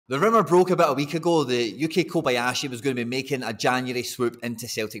The rumour broke about a week ago that Yuki Kobayashi was going to be making a January swoop into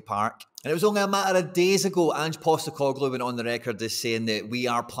Celtic Park. And it was only a matter of days ago, Ange Postecoglou went on the record as saying that we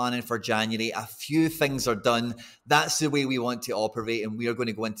are planning for January. A few things are done. That's the way we want to operate, and we are going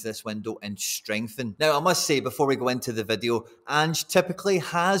to go into this window and strengthen. Now, I must say, before we go into the video, Ange typically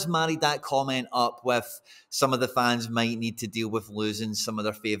has married that comment up with some of the fans might need to deal with losing some of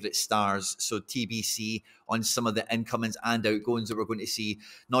their favourite stars. So TBC on some of the incomings and outgoings that we're going to see,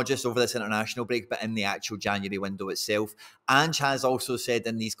 not just over this international break, but in the actual January window itself. Ange has also said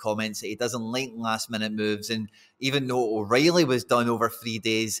in these comments that he doesn't like last-minute moves, and even though O'Reilly was done over 3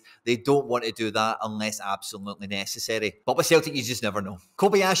 days, they don't want to do that unless absolutely necessary. But with Celtic, you just never know.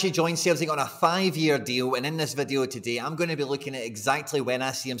 Kobayashi joined Celtic on a 5-year deal, and in this video today, I'm going to be looking at exactly when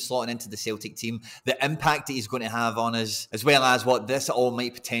I see him slotting into the Celtic team, the impact that he's going to have on us, as well as what this all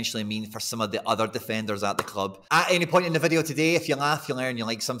might potentially mean for some of the other defenders at the club. At any point in the video today, if you laugh, you learn, you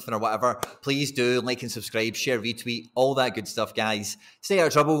like something or whatever, please do like and subscribe, share, retweet, all that good stuff, guys. Stay out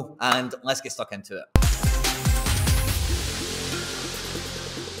of trouble, and let's get stuck into it.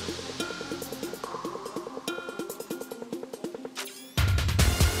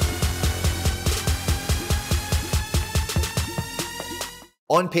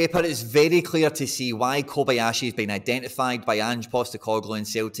 On paper, it's very clear to see why Kobayashi has been identified by Ange Postecoglou and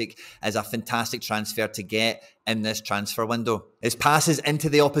Celtic as a fantastic transfer to get in this transfer window. His passes into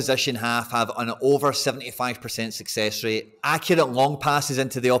the opposition half have an over 75% success rate. Accurate long passes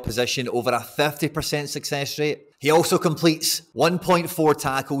into the opposition, over a 50% success rate. He also completes 1.4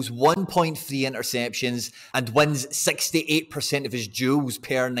 tackles, 1.3 interceptions, and wins 68% of his duels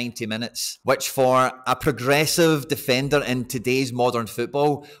per 90 minutes, which for a progressive defender in today's modern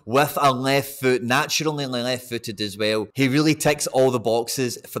football, with a left foot, naturally left-footed as well, he really ticks all the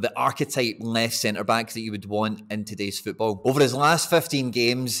boxes for the archetype left centre-back that you would want in today's football. Over his last 15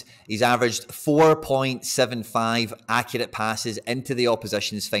 games, he's averaged 4.75 accurate passes into the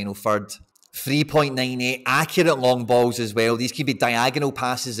opposition's final third. 3.98 accurate long balls as well. These can be diagonal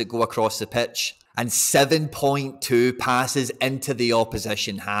passes that go across the pitch. And 7.2 passes into the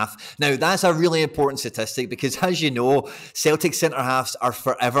opposition half. Now, that's a really important statistic because, as you know, Celtic centre-halves are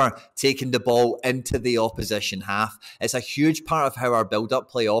forever taking the ball into the opposition half. It's a huge part of how our build-up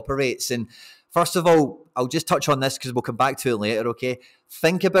play operates. And first of all, I'll just touch on this because we'll come back to it later, okay?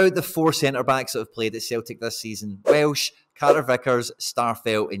 Think about the 4 centre-backs that have played at Celtic this season. Welsh, Carter Vickers,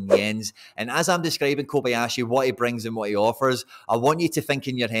 Starfelt and Jens. And as I'm describing Kobayashi, what he brings and what he offers, I want you to think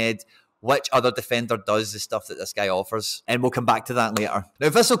in your head, which other defender does the stuff that this guy offers? And we'll come back to that later. Now,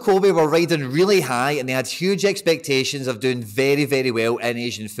 Vissel Kobe were riding really high and they had huge expectations of doing very, very well in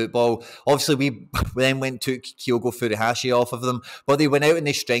Asian football. Obviously, we then took Kyogo Furuhashi off of them, but they went out and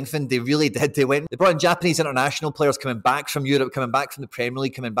they strengthened. They really did. They brought in Japanese international players coming back from Europe, coming back from the Premier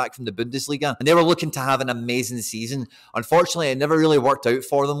League, coming back from the Bundesliga, and they were looking to have an amazing season. Unfortunately, it never really worked out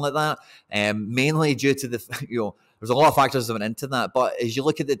for them like that, mainly due to the, there's a lot of factors that went into that, but as you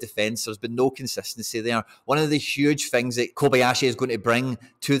look at the defence, there's been no consistency there. One of the huge things that Kobayashi is going to bring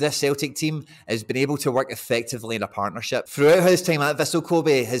to this Celtic team is being able to work effectively in a partnership. Throughout his time at Vissel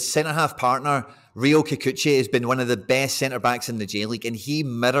Kobe, his centre-half partner, Ryo Kikuchi, has been one of the best centre-backs in the J-League, and he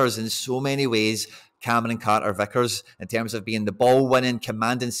mirrors in so many ways Cameron Carter-Vickers in terms of being the ball-winning,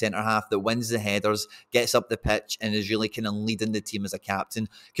 commanding centre-half that wins the headers, gets up the pitch, and is really kind of leading the team as a captain.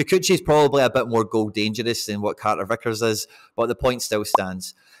 Kikuchi is probably a bit more goal-dangerous than what Carter-Vickers is, but the point still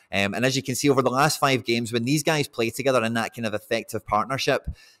stands. And as you can see, over the last 5 games, when these guys play together in that kind of effective partnership,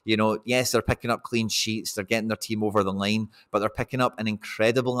 yes, they're picking up clean sheets, they're getting their team over the line, but they're picking up an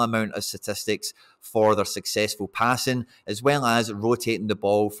incredible amount of statistics for their successful passing, as well as rotating the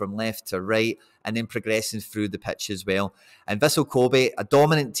ball from left to right, and then progressing through the pitch as well. And Vissel Kobe, a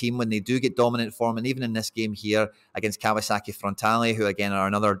dominant team when they do get dominant form, and even in this game here against Kawasaki Frontale, who again are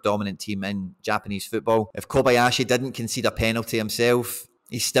another dominant team in Japanese football. If Kobayashi didn't concede a penalty himself,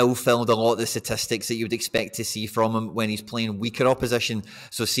 he still filled a lot of the statistics that you would expect to see from him when he's playing weaker opposition.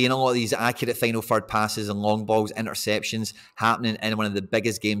 So seeing a lot of these accurate final third passes and long balls, interceptions happening in one of the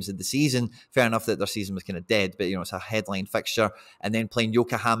biggest games of the season. Fair enough that their season was kind of dead, but it's a headline fixture. And then playing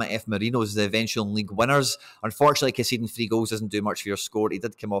Yokohama F. Marinos, the eventual league winners. Unfortunately, conceding 3 goals doesn't do much for your score. He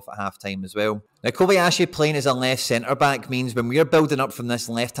did come off at half-time as well. Now, Kobayashi playing as a left centre-back means when we're building up from this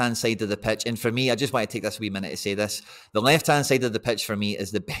left-hand side of the pitch, and for me, I just want to take this wee minute to say this, the left-hand side of the pitch for me is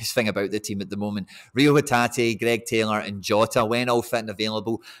the best thing about the team at the moment. Rio Hatate, Greg Taylor and Jota, when all fit and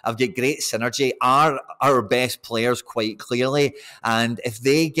available, have got great synergy, are our best players quite clearly, and if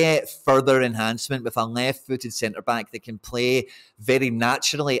they get further enhancement with a left-footed centre-back that can play very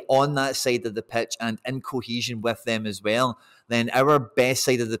naturally on that side of the pitch and in cohesion with them as well, then our best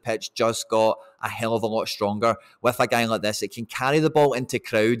side of the pitch just got a hell of a lot stronger with a guy like this that can carry the ball into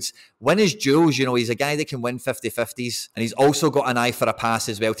crowds, win his duels. You know, he's a guy that can win 50-50s, and he's also got an eye for a pass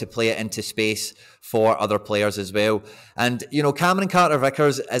as well to play it into space for other players as well. And, you know, Cameron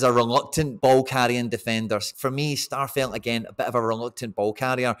Carter-Vickers is a reluctant ball-carrying defender. For me, Starfelt, again, a bit of a reluctant ball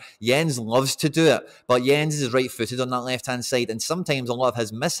carrier. Jens loves to do it, but Jens is right-footed on that left-hand side, and sometimes a lot of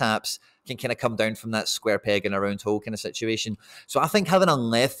his mishaps can kind of come down from that square peg in a round hole kind of situation. So I think having a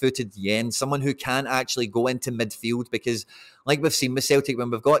left-footed Jens, someone who can actually go into midfield, because like we've seen with Celtic,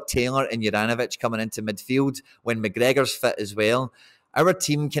 when we've got Taylor and Juranovic coming into midfield, when McGregor's fit as well, our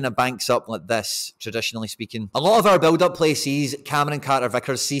team kind of banks up like this, traditionally speaking. A lot of our build-up play sees Cameron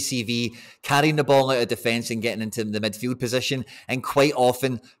Carter-Vickers, CCV, carrying the ball out of defence and getting into the midfield position, and quite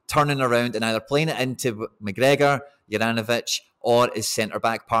often turning around and either playing it into McGregor, Juranovic, or his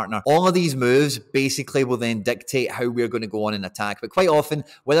centre-back partner. All of these moves basically will then dictate how we're going to go on in attack. But quite often,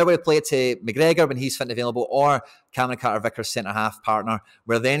 whether we play it to McGregor when he's fit and available, or Cameron Carter-Vickers' centre-half partner,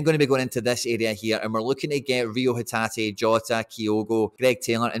 we're then going to be going into this area here, and we're looking to get Rio Hatate, Jota, Kyogo, Greg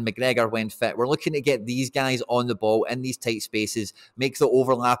Taylor, and McGregor when fit. We're looking to get these guys on the ball in these tight spaces, make the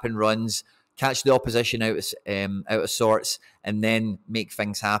overlapping runs, catch the opposition out of sorts, and then make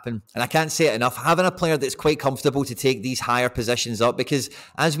things happen. And I can't say it enough, having a player that's quite comfortable to take these higher positions up, because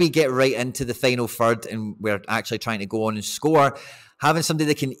as we get right into the final third and we're actually trying to go on and score, having somebody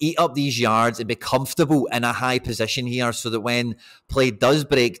that can eat up these yards and be comfortable in a high position here, so that when play does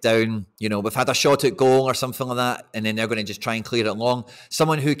break down, you know, we've had a shot at goal or something like that, and then they're going to just try and clear it long.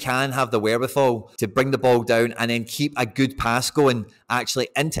 Someone who can have the wherewithal to bring the ball down and then keep a good pass going, actually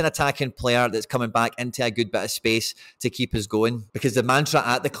into an attacking player that's coming back into a good bit of space to keep us going. Because the mantra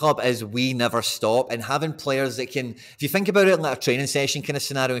at the club is we never stop, and having players that can, if you think about it like a training session kind of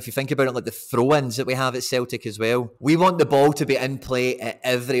scenario, if you think about it like the throw-ins that we have at Celtic as well, we want the ball to be in play at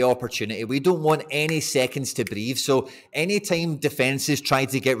every opportunity. We don't want any seconds to breathe. So anytime defences try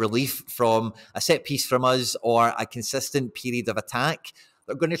to get relief from a set piece from us or a consistent period of attack,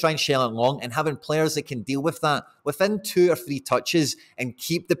 they're going to try and shell it long, and having players that can deal with that within 2 or 3 touches and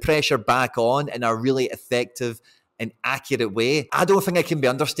keep the pressure back on in a really effective and accurate way. I don't think it can be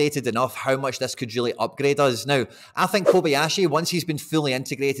understated enough how much this could really upgrade us. Now, I think Kobayashi, once he's been fully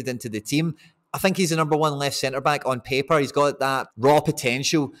integrated into the team, I think he's the number 1 left centre-back on paper. He's got that raw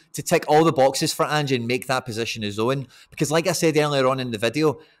potential to tick all the boxes for Ange and make that position his own. Because like I said earlier on in the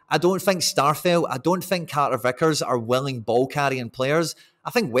video, I don't think Starfelt, I don't think Carter-Vickers are willing ball-carrying players.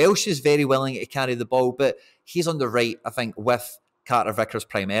 I think Welsh is very willing to carry the ball, but he's on the right, I think, with Carter-Vickers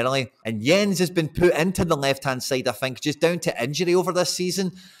primarily. And Jens has been put into the left-hand side, I think, just down to injury over this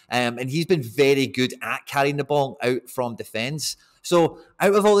season. And he's been very good at carrying the ball out from defence. So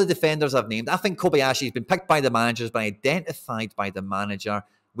out of all the defenders I've named, I think Kobayashi's been picked by the managers, been identified by the manager.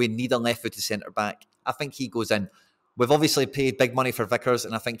 We need a left-footed centre-back. I think he goes in. We've obviously paid big money for Vickers,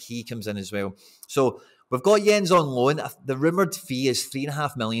 and I think he comes in as well. So we've got Jens on loan. The rumoured fee is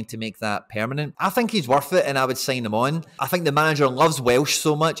 $3.5 million to make that permanent. I think he's worth it, and I would sign him on. I think the manager loves Welsh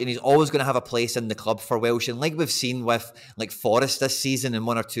so much, and he's always going to have a place in the club for Welsh. And like we've seen with like Forest this season and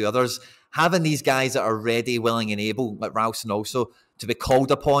 1 or 2 others, having these guys that are ready, willing, and able, like Ralston also, to be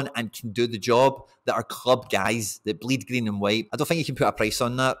called upon and can do the job, that are club guys that bleed green and white. I don't think you can put a price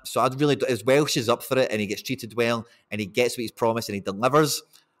on that. So I'd really, as Welsh is up for it and he gets treated well and he gets what he's promised and he delivers,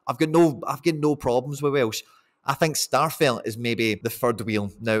 I've got no problems with Welsh. I think Starfelt is maybe the third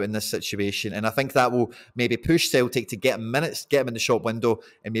wheel now in this situation, and I think that will maybe push Celtic to get him minutes, get him in the shop window,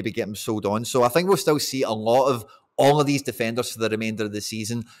 and maybe get him sold on. So I think we'll still see a lot of all of these defenders for the remainder of the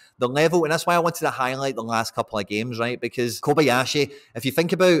season. The level, and that's why I wanted to highlight the last couple of games, right? Because Kobayashi, if you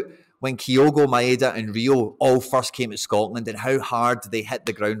think about when Kyogo, Maeda, and Rio all first came to Scotland and how hard they hit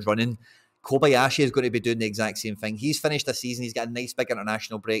the ground running, Kobayashi is going to be doing the exact same thing. He's finished the season. He's got a nice big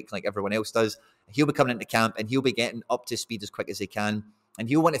international break like everyone else does. He'll be coming into camp and he'll be getting up to speed as quick as he can. And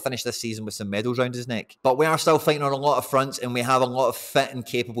he'll want to finish this season with some medals around his neck. But we are still fighting on a lot of fronts, and we have a lot of fit and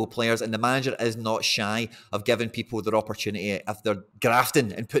capable players, and the manager is not shy of giving people their opportunity if they're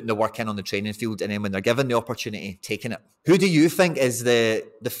grafting and putting the work in on the training field, and then when they're given the opportunity, taking it. Who do you think is the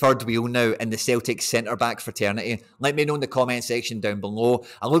third wheel now in the Celtic centre-back fraternity? Let me know in the comment section down below.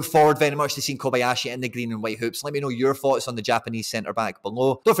 I look forward very much to seeing Kobayashi in the green and white hoops. Let me know your thoughts on the Japanese centre-back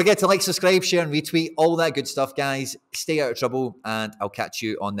below. Don't forget to like, subscribe, share, and retweet. All that good stuff, guys. Stay out of trouble, and I'll catch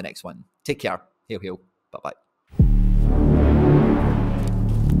you on the next one. Take care. Hail, hail. Bye-bye.